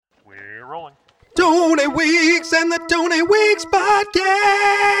Tony Weeks and the Tony Weeks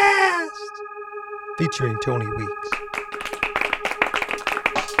Podcast, featuring Tony Weeks.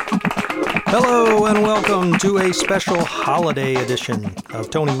 Hello and welcome to a special holiday edition of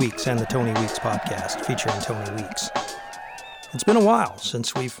Tony Weeks and the Tony Weeks Podcast, featuring Tony Weeks. It's been a while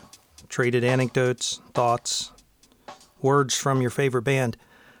since we've traded anecdotes, thoughts, words from your favorite band.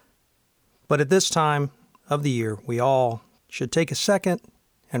 But at this time of the year, we all should take a second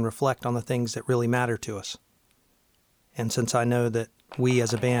and reflect on the things that really matter to us. And since I know that we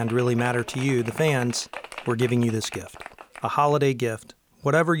as a band really matter to you, the fans, we're giving you this gift. A holiday gift.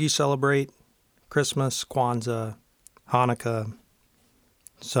 Whatever you celebrate, Christmas, Kwanzaa, Hanukkah,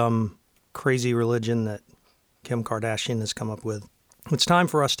 some crazy religion that Kim Kardashian has come up with. It's time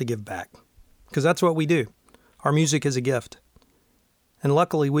for us to give back. Because that's what we do. Our music is a gift. And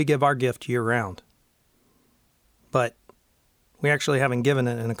luckily, we give our gift year-round. But we actually haven't given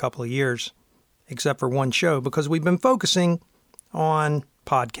it in a couple of years, except for one show, because we've been focusing on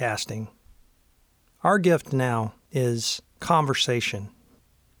podcasting. Our gift now is conversation.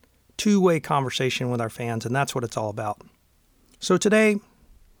 Two-way conversation with our fans, and that's what it's all about. So today,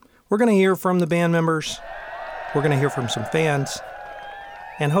 we're going to hear from the band members, we're going to hear from some fans,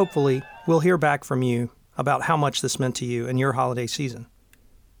 and hopefully, we'll hear back from you about how much this meant to you in your holiday season.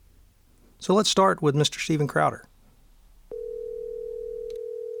 So let's start with Mr. Steven Crowder.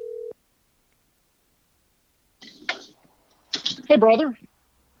 Hey, brother.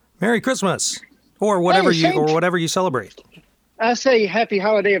 Merry Christmas, or whatever you celebrate. I say happy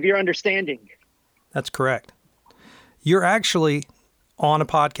holiday of your understanding. That's correct. You're actually on a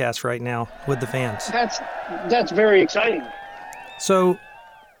podcast right now with the fans. That's very exciting. So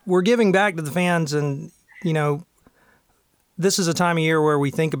we're giving back to the fans, and, you know, this is a time of year where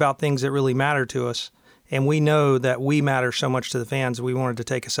we think about things that really matter to us, and we know that we matter so much to the fans. We wanted to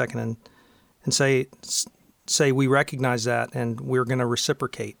take a second and say we recognize that, and we're going to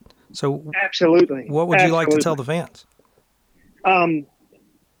reciprocate. So absolutely. What would you like to tell the fans?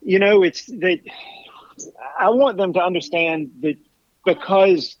 You know, it's that I want them to understand that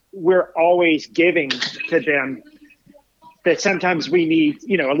because we're always giving to them, that sometimes we need,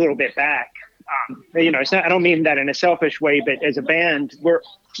 you know, a little bit back. You know, it's not, I don't mean that in a selfish way, but as a band,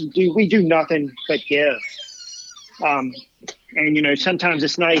 we do nothing but give. And, you know, sometimes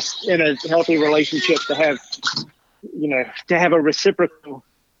it's nice in a healthy relationship to have, you know, a reciprocal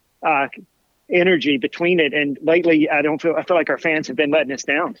energy between it. And lately, I feel like our fans have been letting us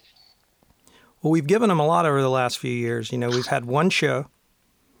down. Well, we've given them a lot over the last few years. You know, we've had one show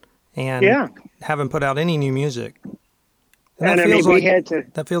and haven't put out any new music. And that feels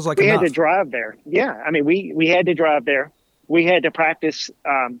like we enough. Had to drive there. Yeah. I mean, we had to drive there. We had to practice,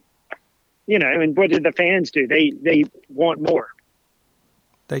 you know, and what did the fans do? They want more.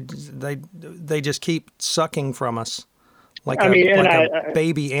 They just keep sucking from us like a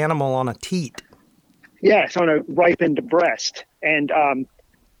baby animal on a teat. Yes, on a ripened breast. And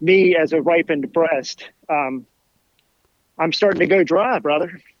me as a ripened breast, I'm starting to go dry,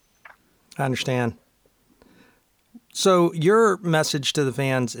 brother. I understand. So your message to the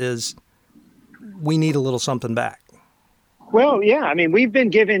fans is we need a little something back. Well, yeah. I mean, we've been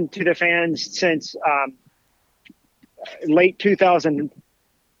giving to the fans since late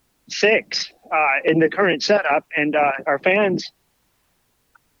 2006 in the current setup, and our fans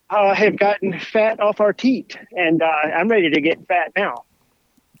have gotten fat off our teat, and I'm ready to get fat now.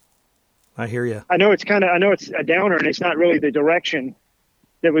 I hear you. I know it's a downer, and it's not really the direction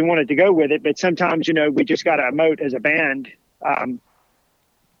that we wanted to go with it, but sometimes, you know, we just got to emote as a band.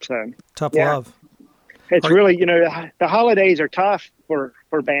 Tough love. It's really, you know, the holidays are tough for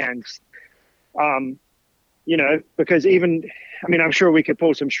bands, you know, because I'm sure we could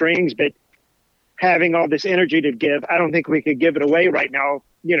pull some strings, but having all this energy to give, I don't think we could give it away right now,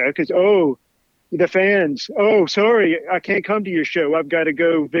 you know, because, the fans, sorry, I can't come to your show. I've got to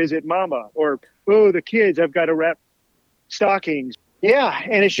go visit mama. Or, the kids, I've got to wrap stockings. Yeah,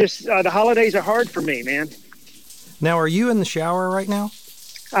 and it's just the holidays are hard for me, man. Now, are you in the shower right now?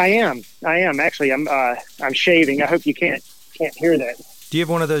 I am. Actually, I'm shaving. I hope you can't hear that. Do you have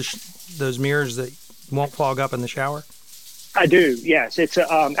one of those mirrors that won't fog up in the shower? I do. Yes, it's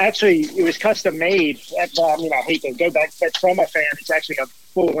actually it was custom made. I hate to go back, but from a fan, it's actually a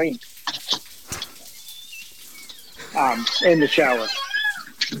full length in the shower.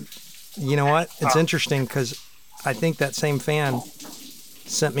 You know what? It's interesting because I think that same fan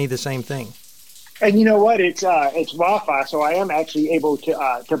sent me the same thing. And you know what? It's Wi-Fi, so I am actually able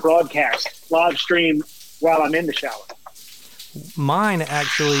to broadcast live stream while I'm in the shower. Mine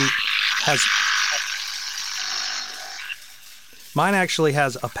actually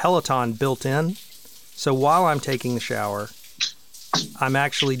has a Peloton built in, So while I'm taking the shower, I'm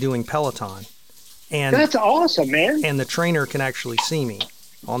actually doing Peloton. And That's awesome, man. And the trainer can actually see me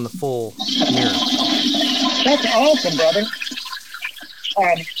on the full mirror. That's awesome, brother.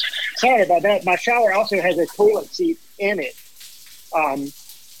 Sorry about that. My shower also has a toilet seat in it.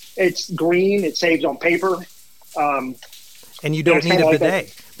 It's green. It saves on paper. And you don't need a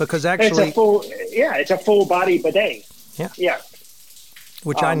bidet because actually it's a full body bidet. Yeah.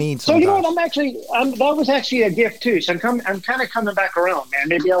 Which I need so sometimes. you know what? That was actually a gift too. So I'm kind of coming back around, man.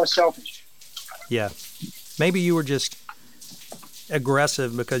 Maybe I was selfish. Yeah. Maybe you were just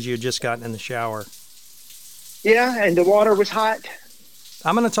aggressive because you had just gotten in the shower. Yeah, and the water was hot.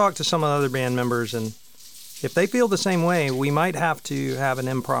 I'm going to talk to some other band members, and if they feel the same way, we might have to have an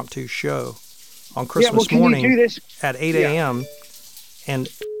impromptu show on Christmas morning you do this? at 8 a.m. And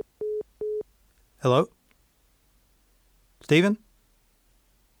hello? Steven?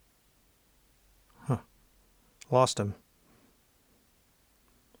 Lost him.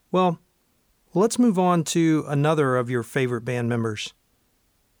 Well, let's move on to another of your favorite band members,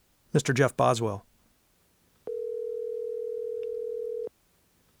 Mr. Jeff Boswell.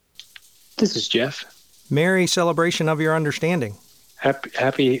 This is Jeff. Merry celebration of your understanding.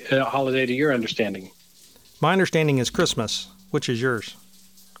 Happy holiday to your understanding. My understanding is Christmas. Which is yours?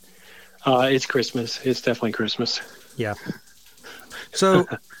 It's Christmas. It's definitely Christmas. Yeah. So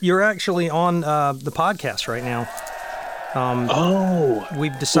you're actually on the podcast right now.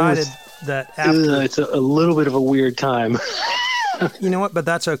 We've decided that after... It's a little bit of a weird time. You know what? But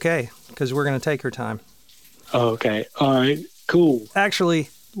that's okay because we're going to take our time. Oh, okay. All right. Cool. Actually,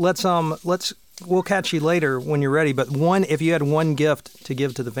 we'll catch you later when you're ready. But if you had one gift to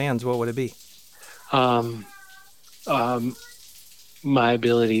give to the fans, what would it be? My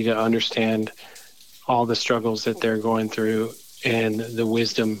ability to understand all the struggles that they're going through and the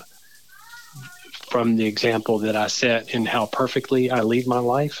wisdom from the example that I set and how perfectly I lead my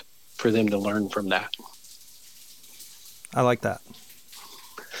life for them to learn from that. I like that.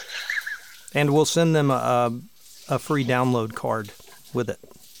 And we'll send them a free download card with it.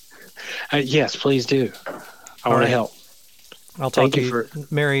 Yes, please do. I want to help. I'll talk to you.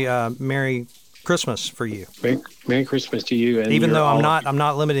 Merry Christmas for you. Merry Christmas to you. And even though I'm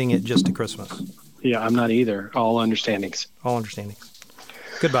not limiting it just to Christmas. Yeah, I'm not either. All understandings. All understandings.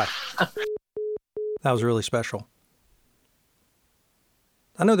 Goodbye. That was really special.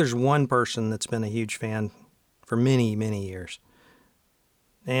 I know there's one person that's been a huge fan for many, many years.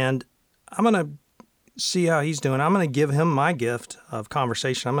 And I'm going to see how he's doing. I'm going to give him my gift of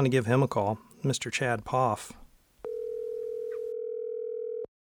conversation. I'm going to give him a call, Mr. Chad Poff.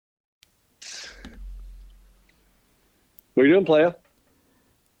 What are you doing, playa?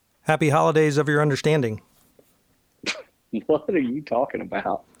 Happy holidays of your understanding. What are you talking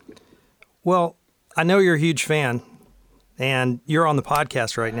about? Well, I know you're a huge fan, and you're on the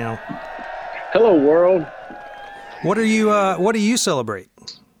podcast right now. Hello, world. What do you celebrate?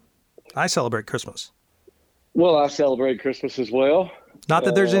 I celebrate Christmas. Well, I celebrate Christmas as well. Not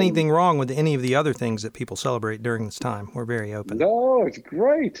that there's anything wrong with any of the other things that people celebrate during this time. We're very open. No, it's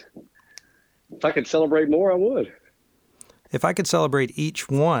great. If I could celebrate more, I would. If I could celebrate each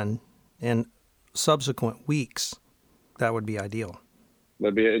one in subsequent weeks, that would be ideal.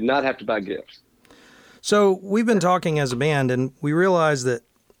 But not have to buy gifts. So we've been talking as a band, and we realize that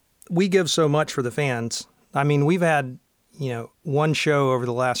we give so much for the fans. I mean, we've had, one show over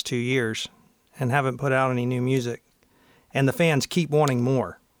the last 2 years and haven't put out any new music. And the fans keep wanting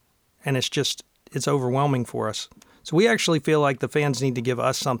more. And it's overwhelming for us. So we actually feel like the fans need to give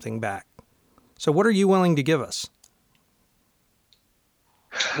us something back. So what are you willing to give us?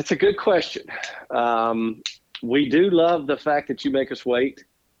 That's a good question. We do love the fact that you make us wait.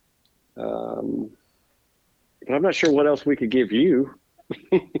 But I'm not sure what else we could give you.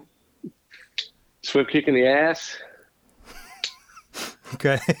 Swift kick in the ass.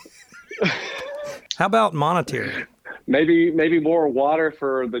 Okay. How about monetary? Maybe more water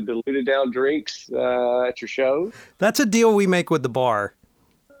for the diluted down drinks at your show. That's a deal we make with the bar.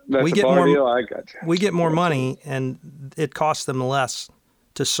 That's a bar deal. I got you. We get more money, and it costs them less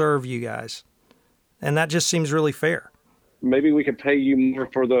to serve you guys, and that just seems really fair. Maybe we could pay you more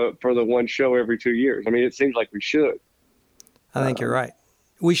for the one show every 2 years. I mean, it seems like we should. I think you're right.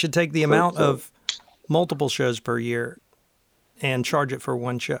 We should take the amount of multiple shows per year and charge it for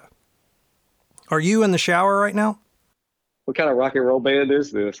one show. Are you in the shower right now? What kind of rock and roll band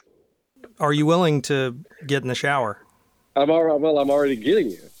is this? Are you willing to get in the shower? I'm already getting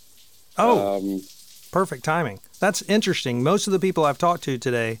you. Oh, perfect timing. That's interesting. Most of the people I've talked to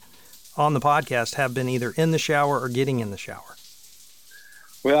today on the podcast have been either in the shower or getting in the shower.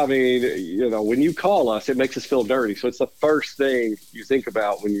 Well, I mean, when you call us, it makes us feel dirty. So it's the first thing you think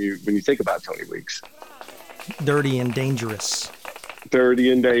about when you think about Tony Weeks. Dirty and dangerous.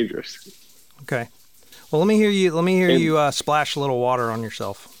 Dirty and dangerous. Okay. Well, let me hear you splash a little water on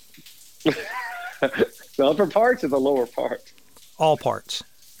yourself. The upper parts or the lower part? All parts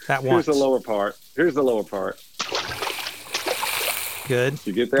at once. Here's the lower part. Good.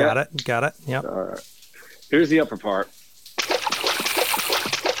 You get that? Got it. Yep. All right. Here's the upper part.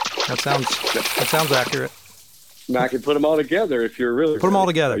 That sounds accurate. Now I can put them all together if you're really Put them all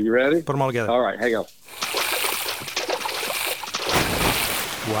together. Are you ready? Put them all together. All right, hang on.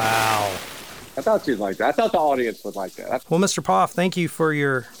 Wow. I thought you'd like that. I thought the audience would like that. Well, Mr. Poff, thank you for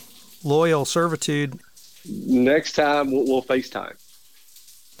your loyal servitude. Next time, we'll FaceTime.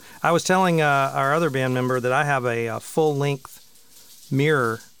 I was telling our other band member that I have a full-length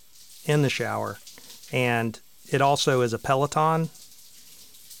mirror in the shower, and it also is a Peloton.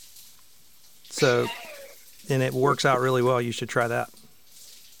 So, and it works out really well. You should try that.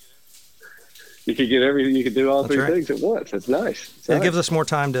 You could get everything. You could do all That's three right. things at once. That's nice. It gives us more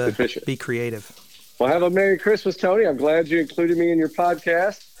time to Efficient. be creative. Well, have a Merry Christmas, Tony. I'm glad you included me in your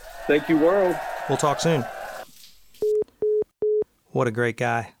podcast. Thank you, world. We'll talk soon. What a great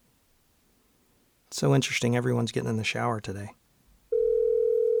guy. So interesting. Everyone's getting in the shower today.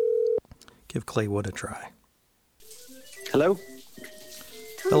 Give Clay Wood a try. Hello?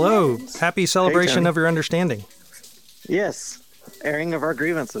 Hello. Happy celebration Tony. of your understanding. Yes. Airing of our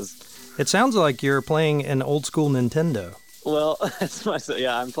grievances. It sounds like you're playing an old school Nintendo. Well, that's my son.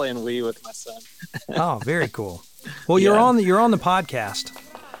 Yeah, I'm playing Wii with my son. Oh, very cool. Well, you're on the podcast.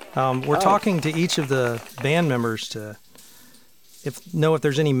 We're talking to each of the band members to know if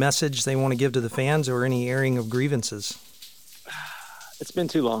there's any message they want to give to the fans or any airing of grievances. It's been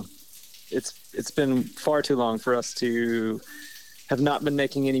too long. It's been far too long for us to have not been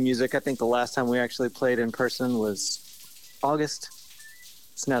making any music. I think the last time we actually played in person was August.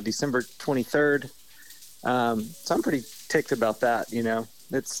 It's now December 23rd. So I'm pretty ticked about that,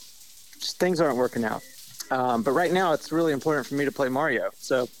 It's just things aren't working out. But right now it's really important for me to play Mario.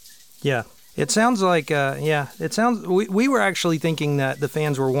 So yeah, it sounds like we were actually thinking that the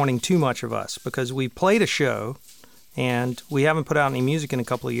fans were wanting too much of us because we played a show and we haven't put out any music in a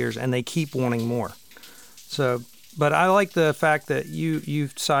couple of years and they keep wanting more. So, but I like the fact that you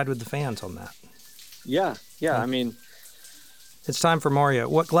side with the fans on that. Yeah. I mean, it's time for Mario.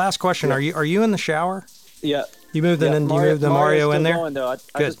 Last question? Yeah. Are you in the shower? Yeah. You moved the Mario in there? Going, though.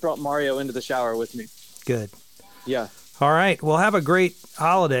 I just brought Mario into the shower with me. Good. Yeah. All right. Well, have a great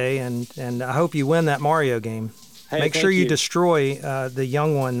holiday, and I hope you win that Mario game. Hey, Make sure you you destroy the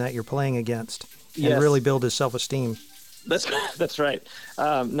young one that you're playing against and really build his self-esteem. That's right.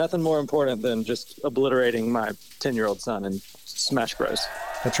 Nothing more important than just obliterating my 10-year-old son in Smash Bros.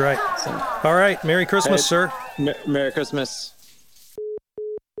 That's right. So, all right. Merry Christmas, sir. Merry Christmas.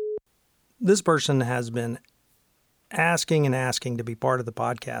 This person has been asking to be part of the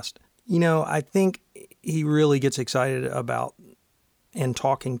podcast. I think he really gets excited about and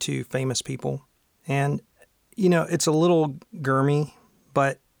talking to famous people. And, it's a little germy,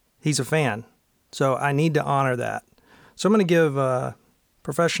 but he's a fan. So I need to honor that. So I'm going to give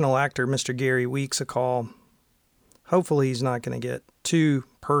professional actor Mr. Gary Weeks a call. Hopefully he's not going to get too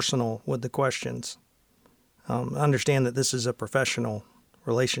personal with the questions. Understand that this is a professional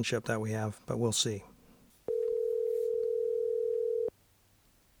relationship that we have, but we'll see.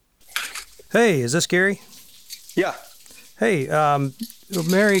 Hey, is this Gary? Yeah. Hey,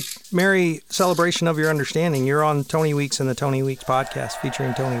 Merry celebration of your understanding. You're on Tony Weeks and the Tony Weeks podcast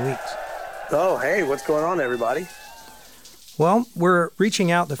featuring Tony Weeks. Oh, hey, what's going on, everybody? Well, we're reaching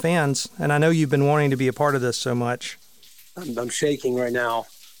out to fans, and I know you've been wanting to be a part of this so much. I'm shaking right now.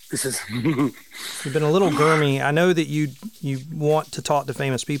 This is... You've been a little germy. I know that you want to talk to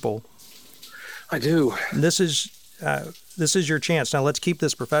famous people. I do. This is your chance. Now let's keep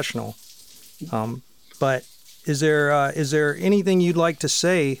this professional. But is there anything you'd like to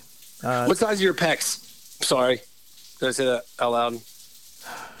say? What size are your pecs? Sorry, did I say that out loud?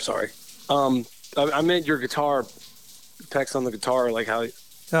 Sorry. I meant your guitar pecs on the guitar, like how.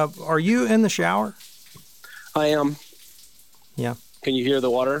 Are you in the shower? I am. Yeah. Can you hear the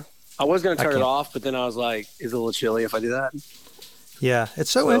water? I was going to turn it off, but then I was like, is it a little chilly if I do that? Yeah,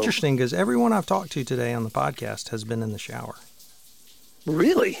 it's so interesting because everyone I've talked to today on the podcast has been in the shower.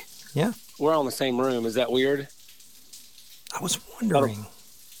 Really? Yeah. We're all in the same room. Is that weird? I was wondering.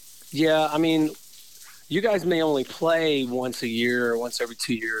 Yeah, I mean, you guys may only play once a year or once every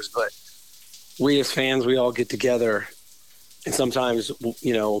 2 years, but we as fans, we all get together. And sometimes,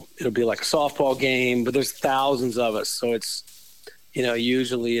 it'll be like a softball game, but there's thousands of us. So it's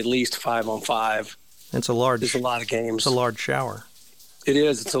usually at least 5-on-5. It's a large. There's a lot of games. It's a large shower. It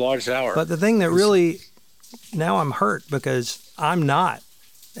is. It's a large shower. But the thing that really, now I'm hurt because I'm not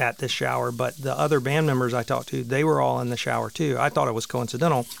at this shower, but the other band members I talked to, they were all in the shower too. I thought it was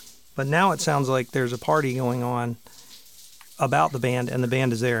coincidental, but now it sounds like there's a party going on about the band, and the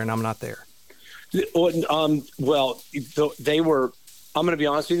band is there, and I'm not there. Well, they were. I'm going to be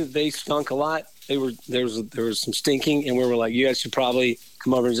honest with you. They stunk a lot. There was some stinking, and we were like, you guys should probably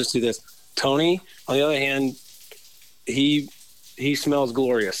come over and just do this. Tony, on the other hand, he smells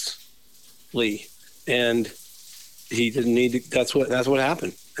gloriously, and he didn't need to. That's what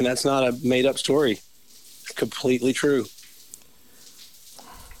happened, and that's not a made up story. It's completely true.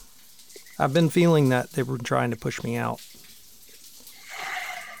 I've been feeling that they were trying to push me out.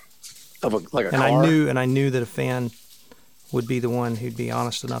 Of a car? I knew that a fan would be the one who'd be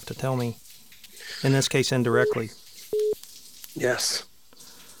honest enough to tell me. In this case, indirectly. Yes.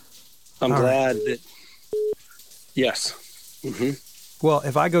 I'm glad that. Yes. Mm-hmm. Well,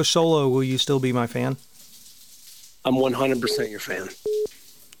 if I go solo, will you still be my fan? I'm 100% your fan.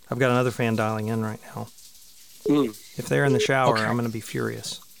 I've got another fan dialing in right now. If they're in the shower, I'm going to be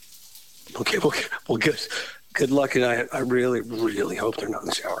furious. Okay, well, good luck, and I really, really hope they're not in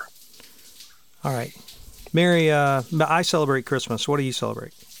the shower. All right. Mary, I celebrate Christmas. What do you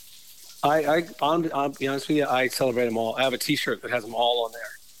celebrate? I'll be honest with you, I celebrate them all. I have a T-shirt that has them all on there.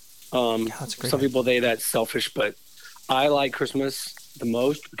 That's great. Some people say that's selfish, but I like Christmas the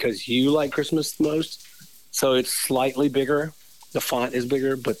most because you like Christmas the most. So it's slightly bigger. The font is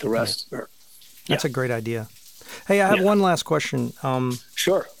bigger, but the rest are. That's a great idea. Hey, I have one last question.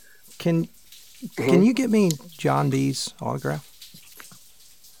 Sure. Can you get me John B.'s autograph?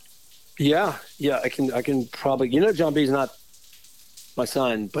 Yeah, I can probably. John B.'s not my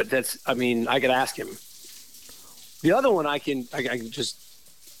son, but I could ask him. The other one I can just.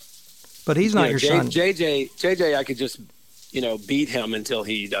 But he's not your son. JJ, I could just, beat him until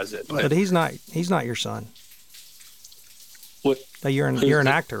he does it. But he's not your son. What? You're an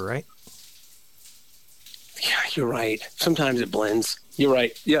actor, right? Yeah, you're right. Sometimes it blends. You're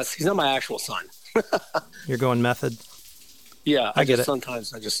right. Yes, he's not my actual son. You're going method. Yeah, I get it.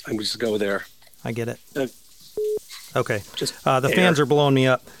 Sometimes I just go there. I get it. Okay. The fans are blowing me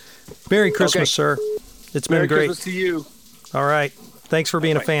up. Merry Christmas, sir. It's been great. Merry Christmas to you. All right. Thanks for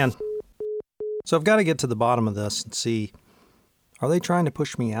being a fan. So I've got to get to the bottom of this and see, are they trying to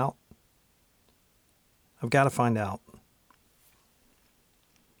push me out? I've got to find out. I'm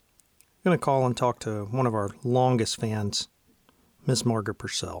going to call and talk to one of our longest fans, Miss Margaret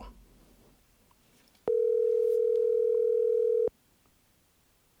Purcell.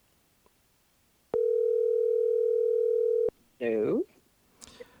 Hello.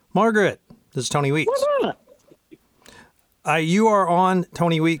 Margaret, this is Tony Weeks. What's up? You are on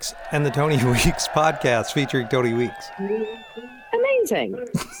Tony Weeks and the Tony Weeks podcast featuring Tony Weeks. Amazing.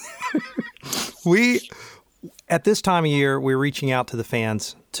 At this time of year, we're reaching out to the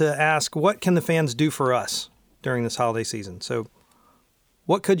fans to ask, what can the fans do for us during this holiday season? So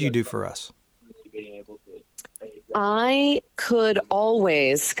what could you do for us? I could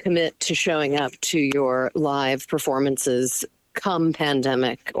always commit to showing up to your live performances come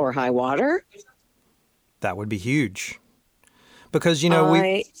pandemic or high water. That would be huge. Because,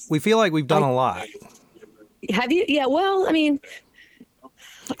 we feel like we've done a lot. Have you? Yeah, well, I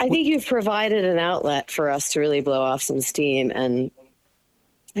think you've provided an outlet for us to really blow off some steam. And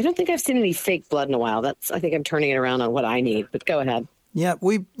I don't think I've seen any fake blood in a while. I think I'm turning it around on what I need. But go ahead. Yeah,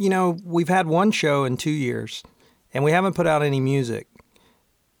 we've had one show in 2 years, and we haven't put out any music.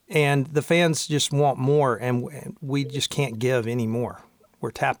 And the fans just want more, and we just can't give any more.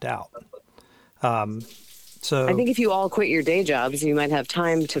 We're tapped out. So I think if you all quit your day jobs, you might have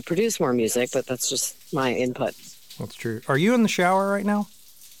time to produce more music, but that's just my input. That's true. Are you in the shower right now?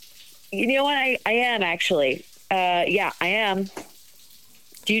 You know what? I am actually. Yeah, I am.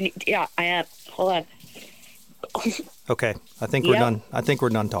 Yeah, I am. Hold on. Okay. I think we're done. I think we're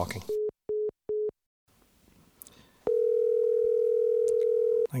done talking.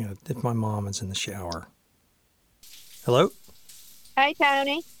 If my mom is in the shower. Hello? Hey,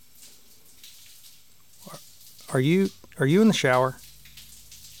 Tony. Are you in the shower?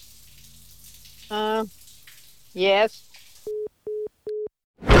 Yes.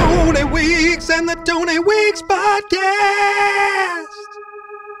 Tony Weeks and the Tony Weeks podcast,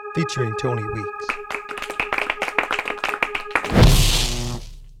 featuring Tony Weeks.